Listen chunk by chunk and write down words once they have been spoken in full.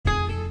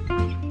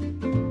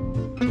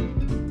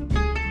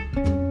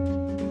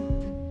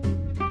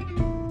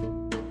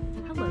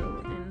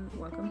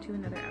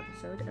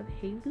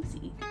Hey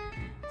Lucy.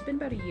 It's been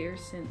about a year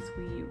since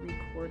we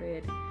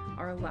recorded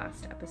our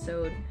last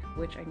episode,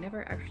 which I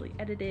never actually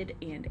edited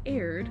and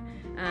aired,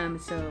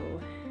 so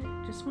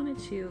just wanted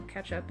to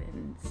catch up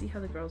and see how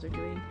the girls are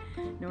doing.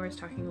 Nora's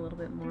talking a little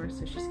bit more,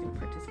 so she's going to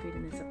participate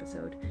in this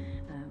episode.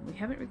 We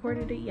haven't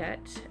recorded it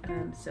yet,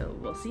 so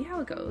we'll see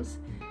how it goes,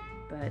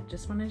 but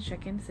just wanted to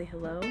check in, say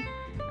hello.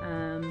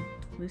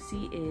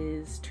 Lucy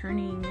is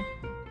turning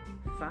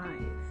 5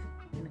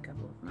 in a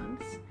couple of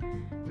months.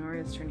 Nora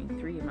is turning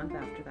 3 a month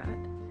after that,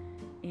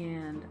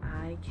 and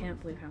I can't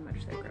believe how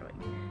much they're growing.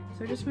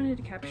 So I just wanted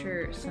to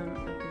capture some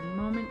of the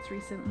moments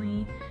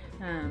recently.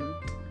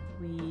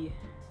 We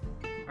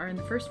are in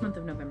the first month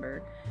of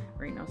November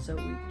right now, so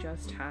we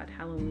just had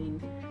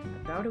Halloween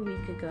about a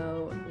week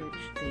ago,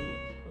 which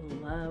they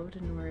loved.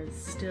 Nora's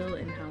still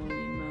in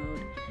Halloween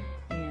mode,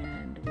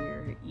 and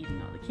we're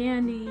eating all the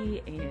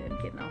candy and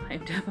getting all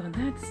hyped up on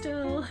that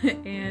still,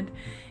 and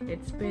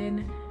it's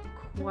been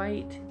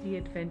quite the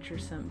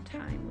adventuresome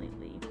time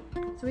lately.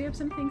 So we have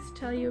some things to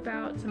tell you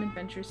about, some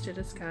adventures to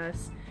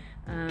discuss,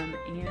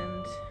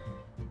 and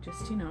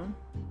just,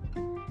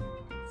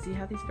 see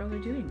how these girls are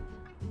doing.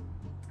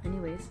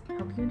 Anyways,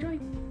 hope you enjoy.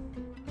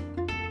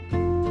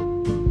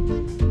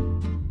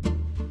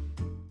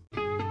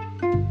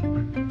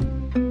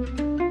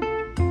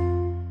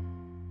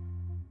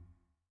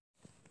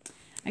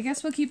 I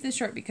guess we'll keep this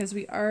short because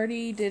we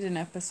already did an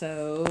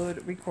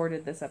episode,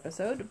 recorded this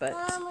episode, but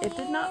it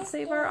did not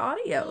save our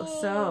audio,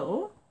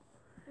 so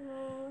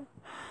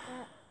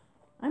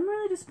I'm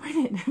really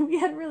disappointed. We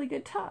had a really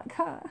good talk,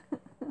 huh?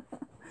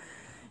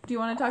 Do you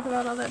want to talk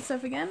about all that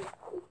stuff again?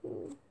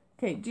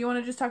 Okay, do you want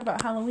to just talk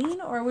about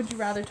Halloween, or would you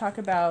rather talk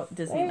about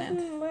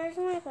Disneyland? Where's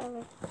my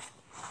butterfly?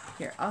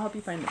 Here, I'll help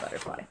you find the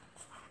butterfly.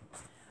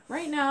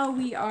 Right now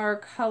we are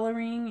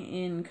coloring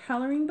in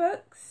coloring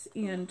books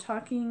and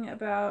talking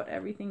about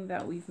everything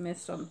that we've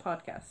missed on the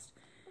podcast.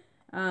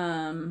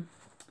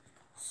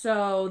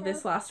 So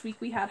this last week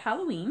we had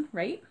Halloween,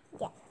 right?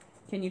 Yeah.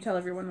 Can you tell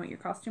everyone what your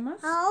costume was?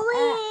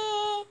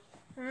 Halloween!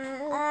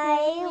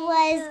 I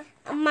was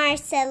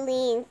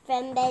Marceline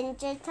from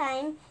Adventure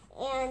Time,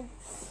 and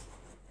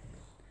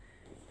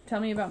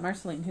Tell me about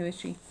Marceline. Who is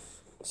she?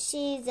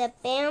 she's a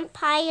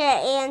vampire,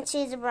 and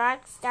she's a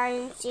rock star,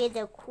 and she's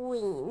a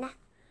queen.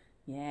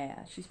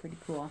 Yeah, she's pretty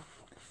cool.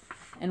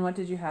 And what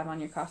did you have on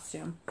your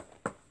costume?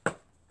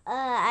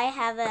 I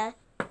have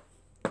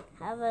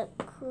a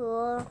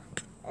cool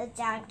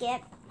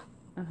jacket,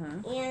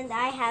 and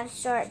I have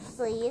short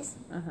sleeves,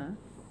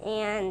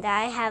 and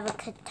I have a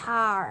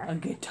guitar. A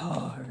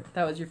guitar.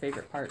 That was your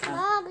favorite part, huh?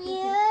 Mom,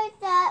 you heard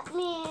that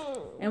mean?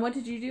 And what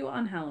did you do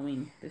on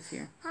Halloween this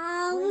year?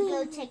 We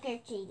go trick or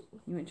treating.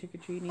 You went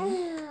trick-or-treating?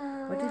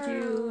 What did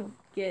you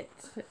get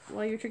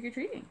while you were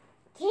trick-or-treating?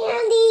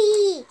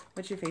 Candy.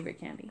 What's your favorite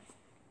candy?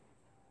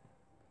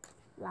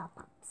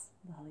 Lollipops.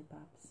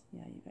 Lollipops.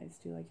 Yeah, you guys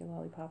do like your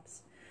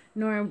lollipops.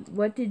 Nora,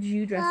 what did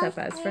you dress up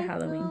as for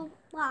Halloween?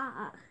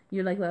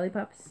 You like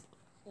lollipops?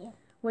 Yeah.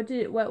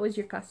 What was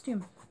your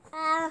costume?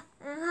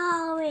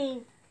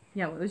 Halloween.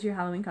 Yeah, what was your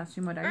Halloween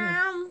costume? What are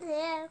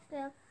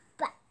you?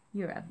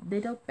 You're a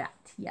little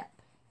bat, yep.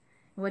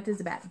 What does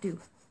a bat do?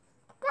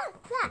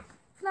 Flap, flap.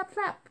 Flap,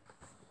 flap.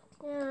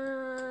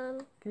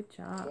 Good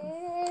job.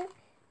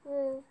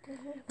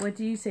 What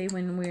do you say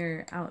when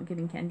we're out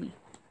getting candy?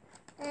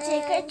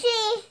 Trick or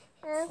treat.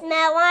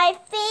 Smell my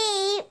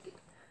feet.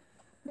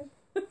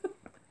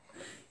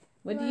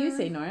 What do you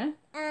say, Nora?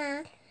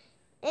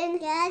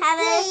 And have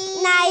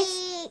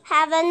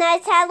a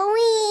nice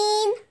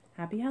Halloween.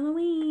 Happy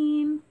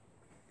Halloween.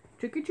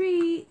 Trick or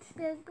treat.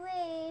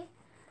 Agree.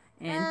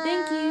 And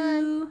thank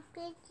you.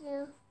 Thank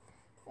you.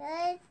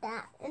 Like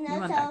that. And You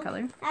want that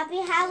color? Happy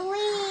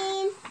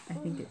Halloween. I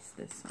think it's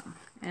this one.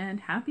 And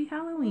happy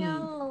Halloween.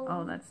 No.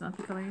 Oh, that's not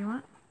the color you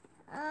want?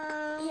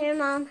 Here,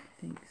 Mom.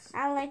 Thanks.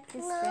 I like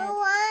this red.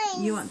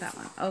 You want that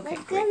one? Okay,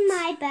 Look great. at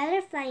my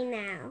butterfly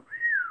now.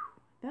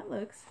 That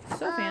looks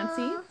so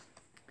fancy.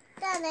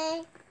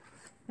 Daddy.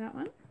 That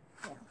one?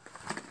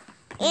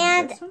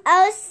 And this one?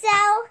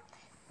 also,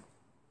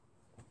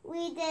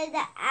 we did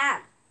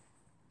at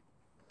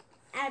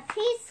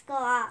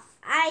preschool.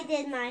 I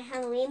did my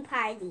Halloween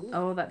party.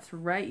 Oh, that's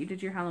right. You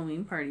did your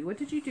Halloween party. What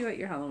did you do at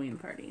your Halloween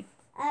party?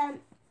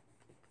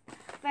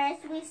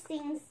 First we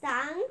sing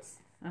songs,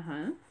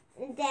 Uh-huh.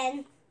 and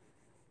then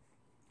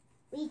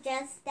we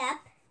dress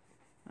up,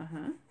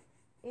 Uh-huh.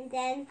 and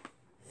then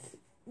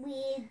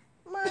we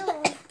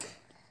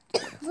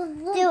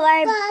do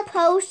our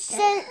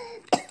potion,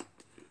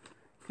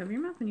 Cover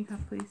your mouth when you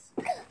cough, please.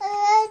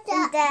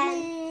 and then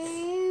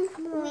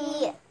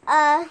we You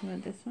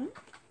want this one?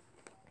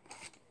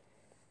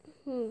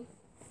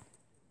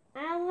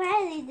 I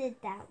already did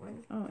that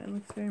one. Oh, it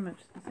looks very much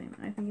the same.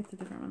 I think it's a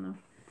different one, though.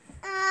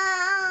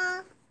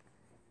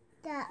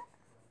 That.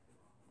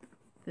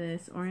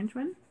 This orange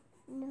one?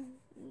 No.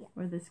 Yeah.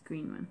 Or this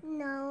green one?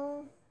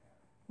 No.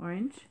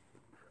 Orange?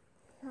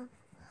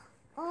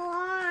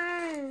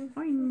 Orange.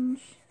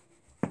 Orange.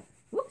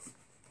 Whoops.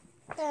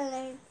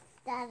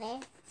 Daddy.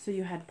 So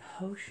you had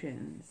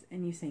potions,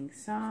 and you sang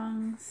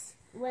songs,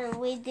 when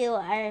we do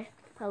our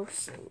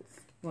potions.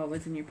 What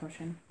was in your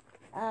potion?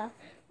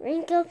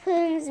 Wrinkle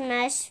Poons,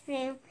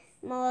 mushroom,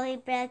 molly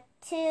bread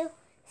 2.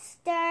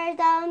 Stir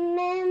them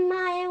in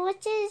my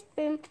witch's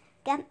broom.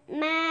 Got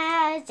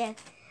magic,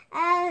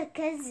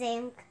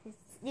 alakazam,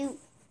 kazoo.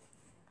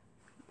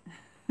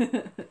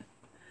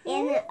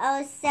 And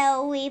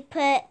also we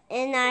put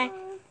in our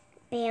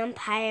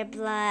vampire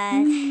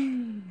blood.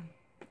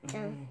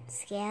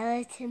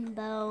 Skeleton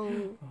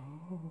bone.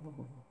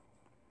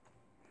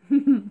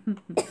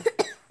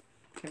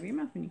 Cover your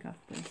mouth when you cough,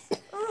 please.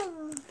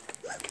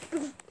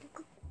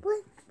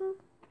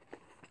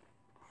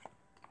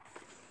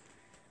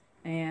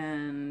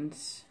 And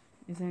is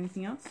there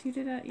anything else you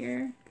did at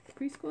your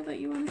preschool that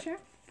you want to share?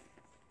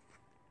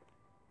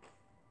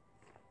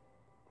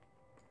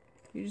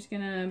 You're just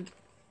gonna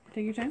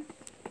take your time?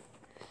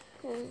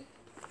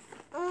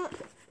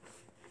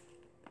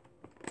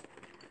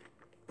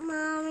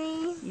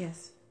 Mommy.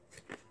 Yes.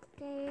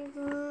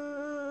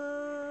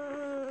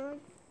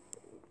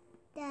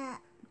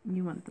 That.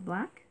 You want the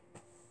black?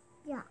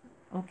 Yeah.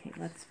 Okay,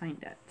 let's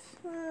find it.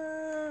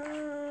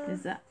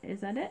 Is that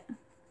it?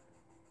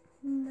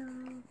 No.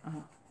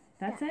 Oh,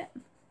 that's it?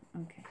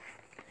 Okay.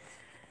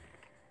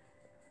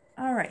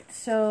 All right,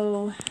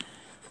 so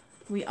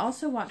we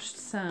also watched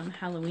some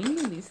Halloween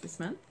movies this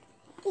month.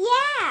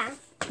 Yeah.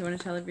 Do you want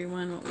to tell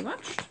everyone what we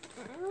watched?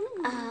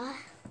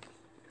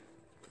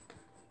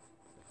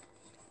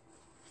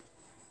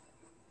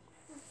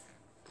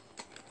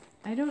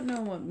 I don't know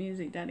what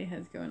music Daddy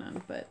has going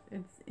on, but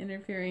it's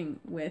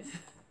interfering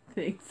with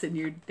things and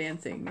you're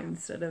dancing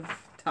instead of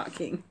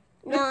talking.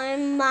 No,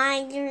 I'm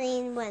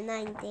admiring when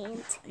I'm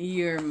dancing.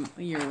 You're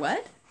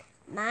what?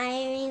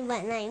 Admiring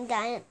when I'm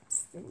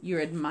dancing.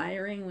 You're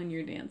admiring when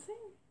you're dancing?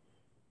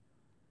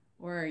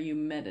 Or are you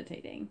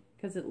meditating?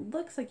 Because it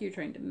looks like you're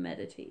trying to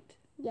meditate.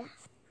 Yeah.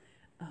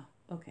 Oh,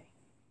 okay.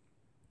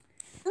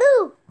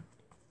 Ooh!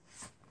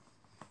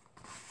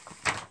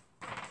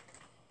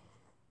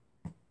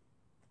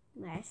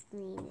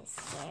 Marceline is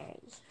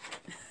scary.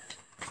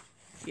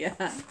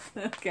 Yeah,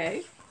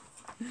 okay.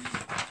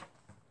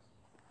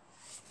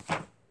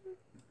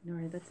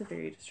 Nora, that's a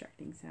very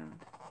distracting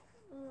sound.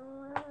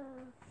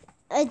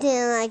 I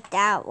didn't like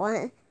that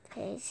one.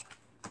 Please.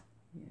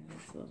 Yeah,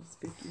 it's a little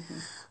spooky, huh?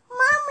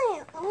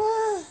 Mommy!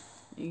 Are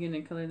you going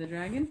to color the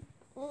dragon?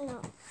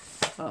 No.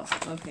 Oh,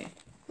 okay.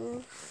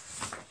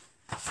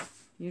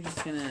 You're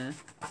just going to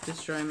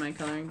destroy my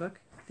coloring book?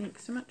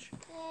 Thanks so much.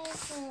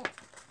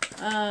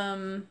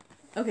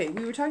 Okay,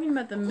 we were talking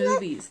about the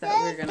movies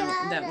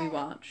that we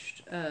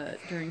watched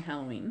during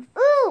Halloween.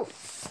 Ooh!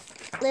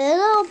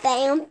 Little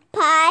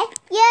Vampire!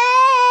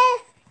 Yeah!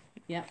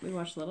 Yeah, we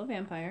watched Little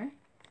Vampire.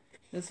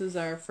 This was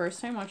our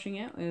first time watching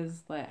it. It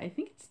was I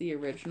think it's the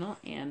original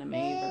anime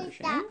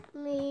version. And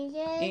we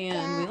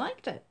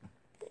liked it.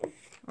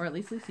 Or at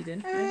least Lucy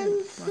did. I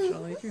didn't watch it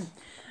all the way through.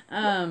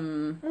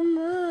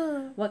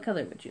 What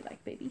color would you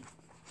like, baby?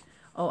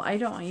 Oh, I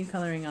don't want you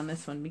coloring on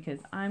this one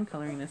because I'm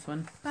coloring this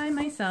one by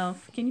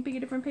myself. Can you pick a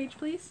different page,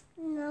 please?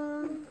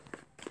 No.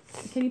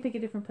 Can you pick a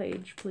different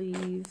page,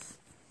 please?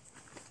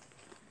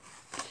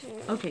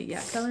 Okay,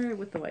 yeah, color it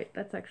with the white.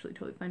 That's actually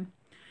totally fine.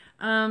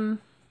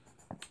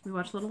 We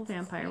watched Little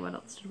Vampire. What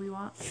else did we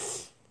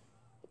watch?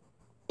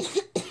 Nice,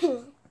 thank you.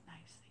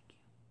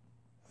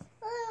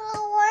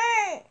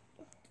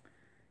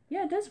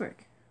 Yeah, it does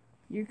work.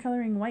 You're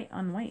coloring white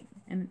on white,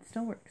 and it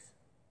still works.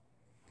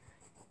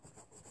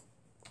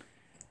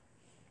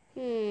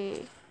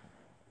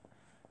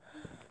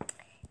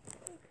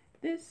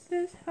 This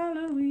is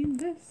Halloween.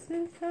 This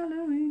is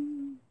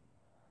Halloween.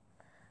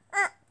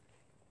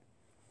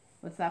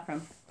 What's that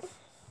from?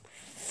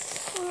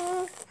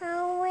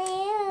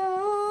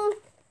 Halloween.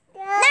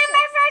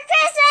 Number for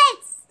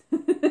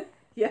Christmas!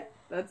 Yeah,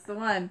 that's the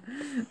one.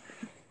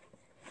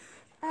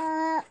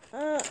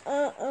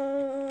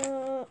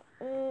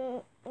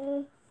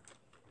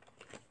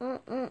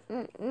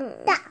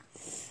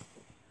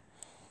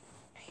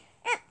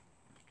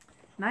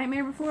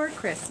 Nightmare Before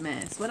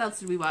Christmas. What else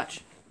did we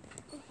watch?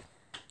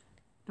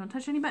 Don't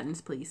touch any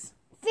buttons, please.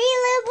 Three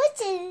Little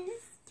Witches.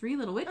 Three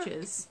Little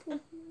Witches.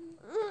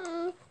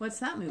 What's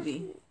that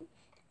movie?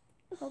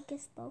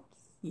 Hocus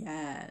Pocus.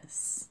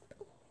 Yes.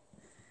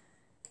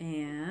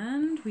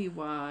 And we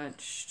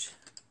watched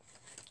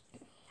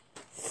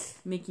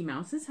Mickey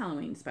Mouse's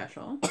Halloween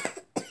special.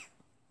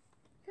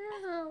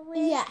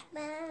 Yeah.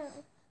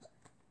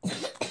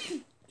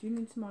 Do you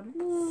need some water?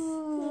 Here.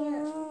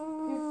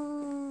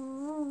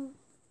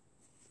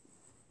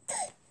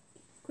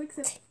 Quick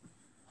sip.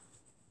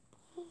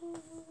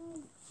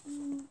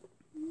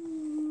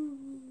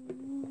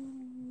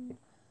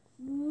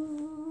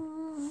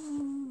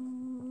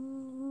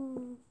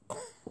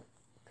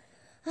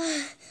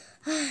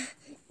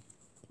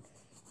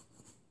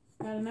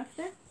 Got enough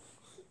there?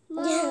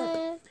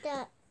 Yeah.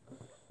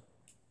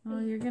 Oh,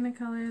 you're gonna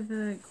color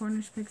the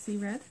Cornish Pixie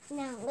red?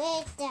 No,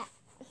 wait that.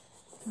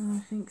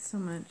 Oh, thanks so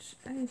much.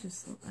 I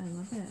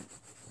love it.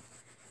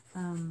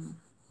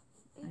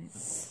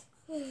 Nice.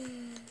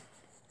 You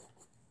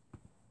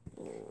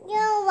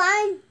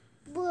want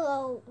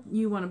blue.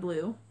 You want a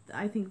blue?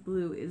 I think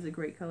blue is a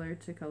great color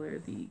to color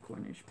the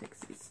Cornish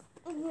pixies.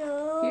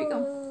 No. Here you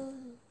go.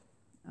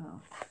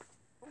 Oh.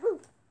 Oh.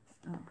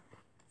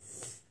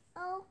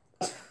 Oh.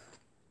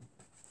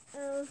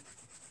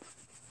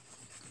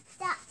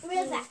 That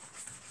river.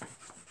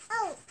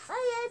 Oh,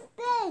 I am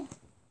big.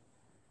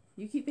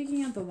 You keep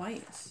picking out the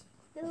white.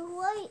 The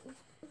white.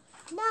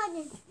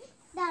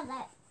 Not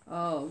that.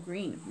 Oh,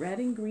 green. Red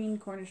and green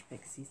Cornish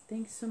pixies.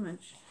 Thanks so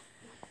much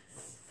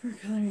for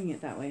coloring it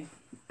that way.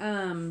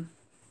 That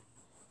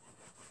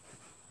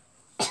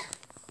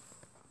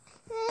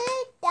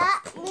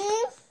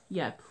means.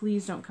 Yeah,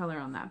 please don't color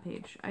on that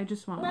page. I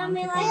just want Mom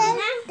Mommy, to like color.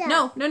 that.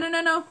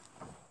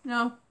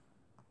 No.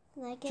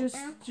 Like it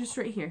now? Just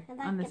right here I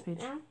like on this it page.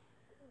 now.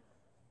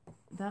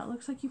 That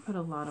looks like you put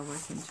a lot of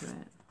work into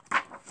it.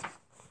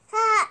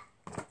 Ha!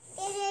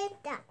 It is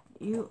that.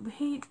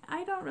 Hey,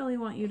 I don't really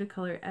want you to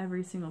color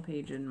every single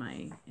page in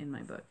my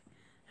book.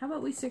 How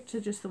about we stick to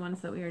just the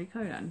ones that we already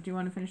colored on? Do you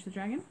want to finish the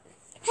dragon?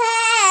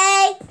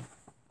 Hey!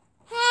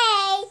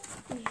 Hey!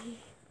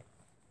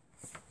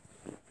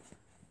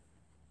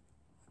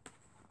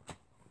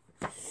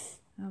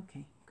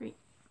 Okay, great.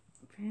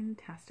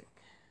 Fantastic.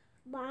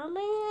 Mommy,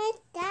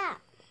 like that.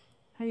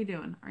 How you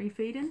doing? Are you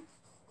fading?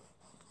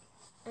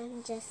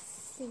 I'm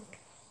just sinking.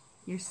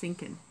 You're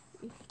sinking.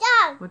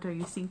 Dog! What are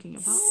you sinking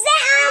about?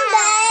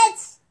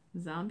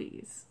 Zombies!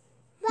 Zombies.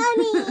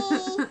 Mommy!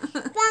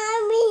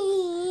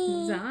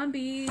 Mommy!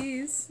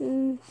 Zombies.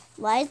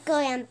 Why is it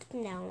going up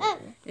and down?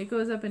 It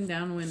goes up and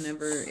down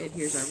whenever it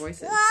hears our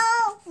voices.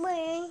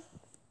 Mommy!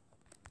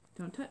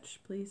 Don't touch,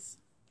 please.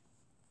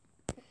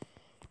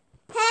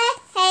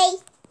 Hey!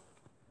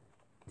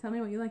 Tell me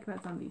what you like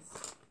about zombies.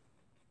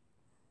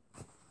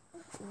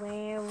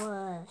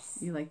 Werewolves.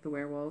 You like the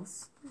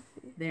werewolves?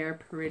 They're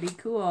pretty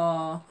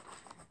cool.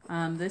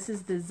 This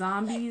is the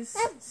Zombies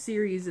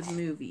series of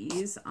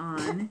movies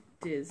on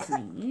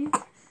Disney.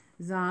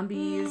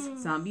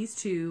 Zombies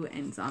 2,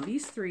 and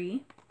Zombies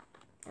 3.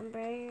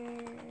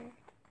 Number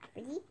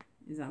 3?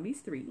 Zombies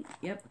 3.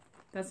 Yep.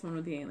 That's the one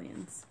with the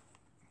aliens.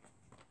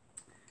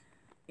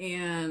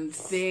 And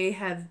they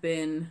have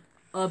been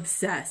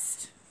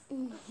obsessed,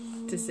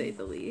 to say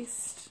the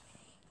least.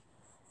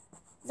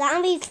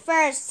 Zombies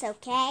first,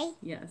 okay?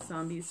 Yeah,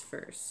 zombies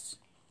first.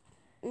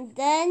 And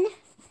then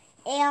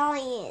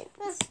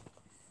aliens.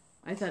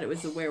 I thought it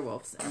was the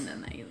werewolves and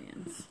then the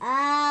aliens.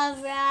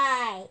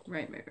 Alright.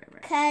 Right.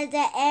 Because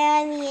the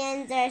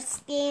aliens are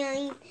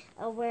stealing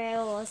a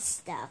werewolf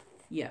stuff.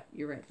 Yeah,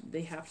 you're right.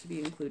 They have to be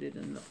included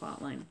in the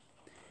plot line.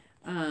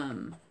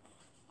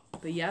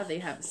 But yeah, they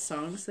have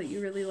songs that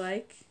you really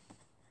like.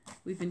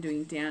 We've been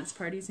doing dance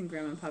parties in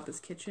Grandma and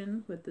Papa's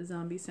kitchen with the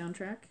zombie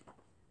soundtrack.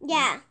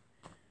 Yeah.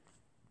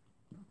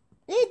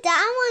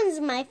 That one's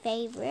my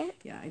favorite.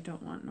 Yeah, I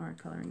don't want Nora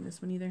coloring this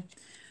one either.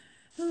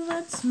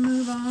 Let's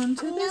move on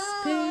to this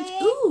page.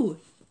 Ooh!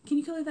 Can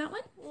you color that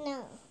one?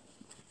 No.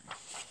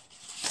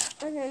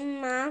 And then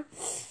Mom.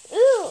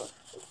 Ooh!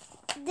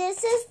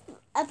 This is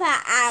a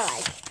part I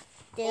like.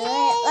 Do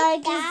it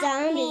like the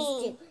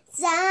zombies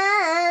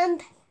do.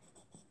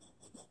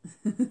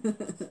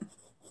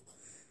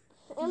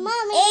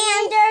 Mommy.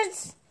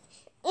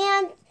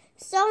 And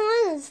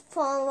someone is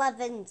fall in love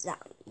with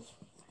zombie.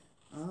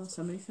 Oh,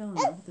 somebody fell in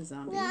love with a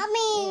zombie.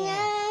 Mommy.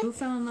 Yeah. Who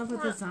fell in love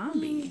with a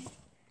zombie?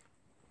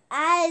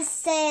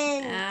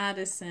 Addison.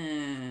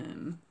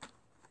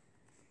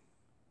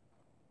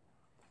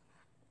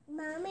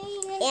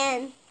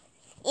 Mommy.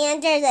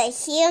 And there's a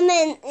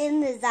human in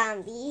the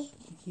zombie.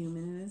 A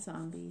human and a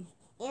zombie.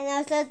 And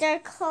also they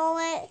call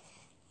it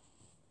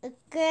a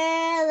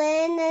girl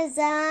in a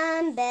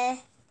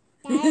zombie.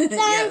 Yeah,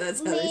 that's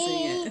how they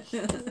sing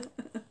it.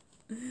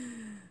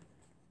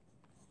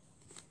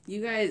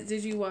 You guys,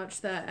 did you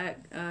watch that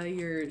at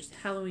your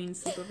Halloween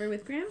sleepover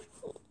with Graham?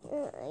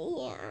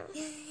 Yeah.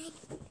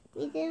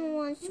 We didn't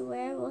watch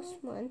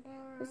Werewolf one.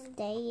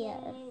 Stay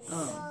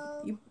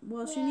Oh,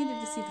 well, she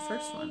needed to see the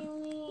first one.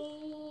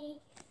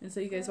 And so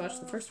you guys watched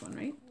the first one,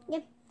 right?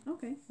 Yep.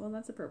 Okay, well,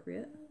 that's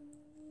appropriate.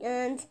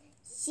 And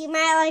she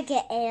might like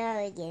an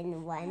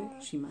alien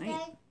one. She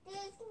might.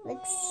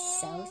 Looks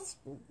so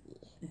spooky.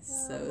 It's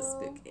so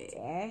spooky.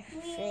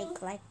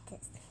 Freak like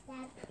this.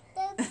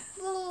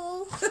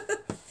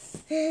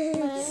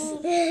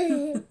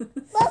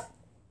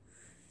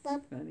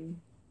 Funny.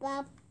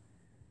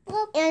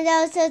 And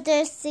also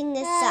they sing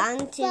a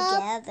song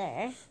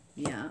together.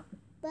 Yeah.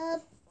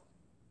 What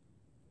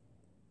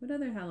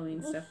other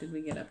Halloween stuff did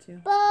we get up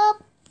to?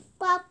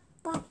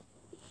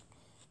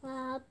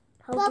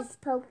 Hocus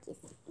Pocus.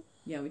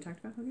 Yeah, we talked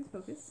about Hocus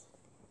Pocus.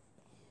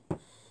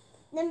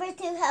 Number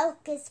 2,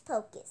 Hocus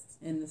Pocus.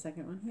 And the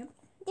second one, yep.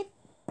 Yep.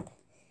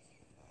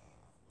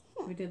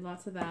 We did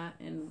lots of that,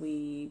 and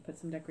we put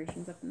some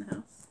decorations up in the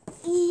house.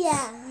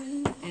 Yeah.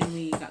 And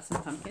we got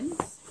some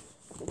pumpkins.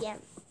 Yeah.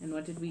 And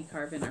what did we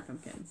carve in our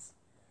pumpkins?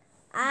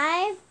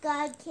 I've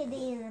got a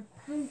kitty in a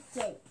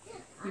pumpkin.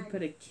 You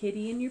put a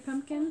kitty in your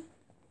pumpkin?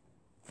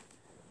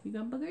 You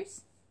got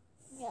boogers?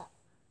 Yeah.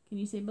 Can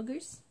you say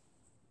boogers?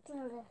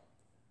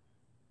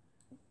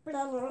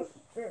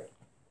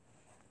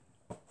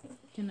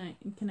 Can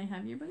I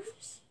have your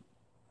boogers?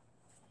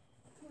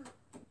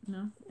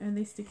 No? Are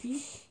they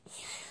sticky?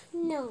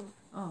 No.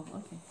 Oh,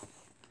 okay.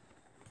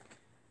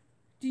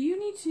 Do you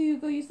need to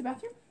go use the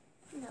bathroom?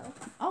 No.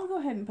 I'll go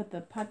ahead and put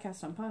the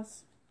podcast on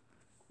pause.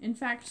 In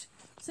fact,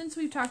 since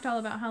we've talked all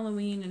about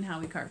Halloween and how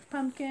we carved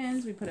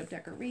pumpkins, we put up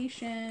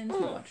decorations, we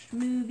watched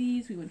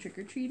movies, we went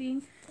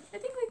trick-or-treating, I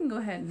think we can go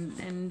ahead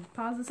and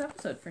pause this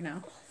episode for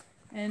now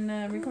and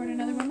record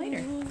another one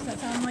later. Does that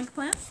sound like a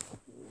plan?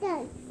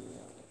 No.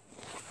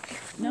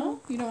 No?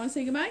 You don't want to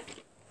say goodbye?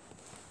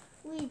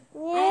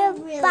 Goodbye.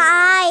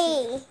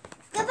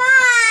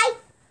 Goodbye.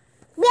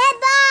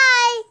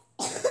 Goodbye.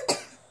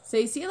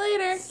 Say see you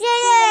later. See you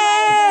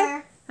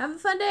later. Have a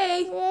fun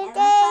day. Have a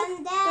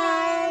fun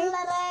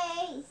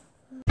day.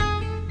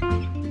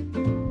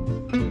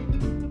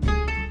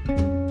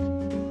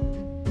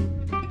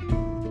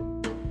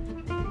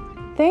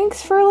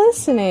 Thanks for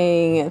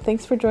listening.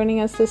 Thanks for joining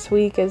us this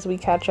week as we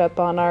catch up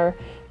on our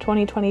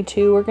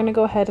 2022. We're going to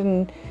go ahead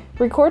and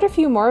record a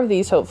few more of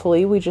these,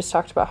 hopefully. We just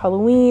talked about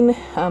Halloween.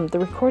 The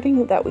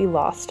recording that we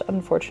lost,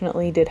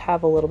 unfortunately, did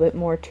have a little bit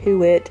more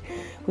to it.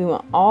 We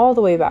went all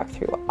the way back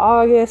through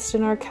August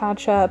in our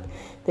catch-up.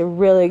 They're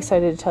really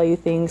excited to tell you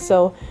things.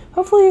 So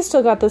hopefully you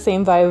still got the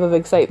same vibe of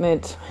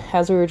excitement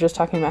as we were just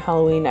talking about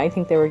Halloween. I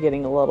think they were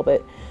getting a little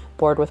bit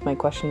bored with my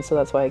questions, so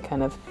that's why I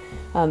kind of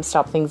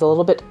stopped things a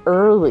little bit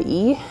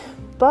early.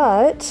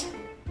 But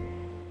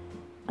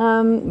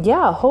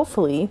yeah,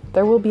 hopefully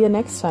there will be a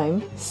next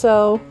time.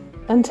 So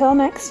until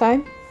next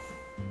time.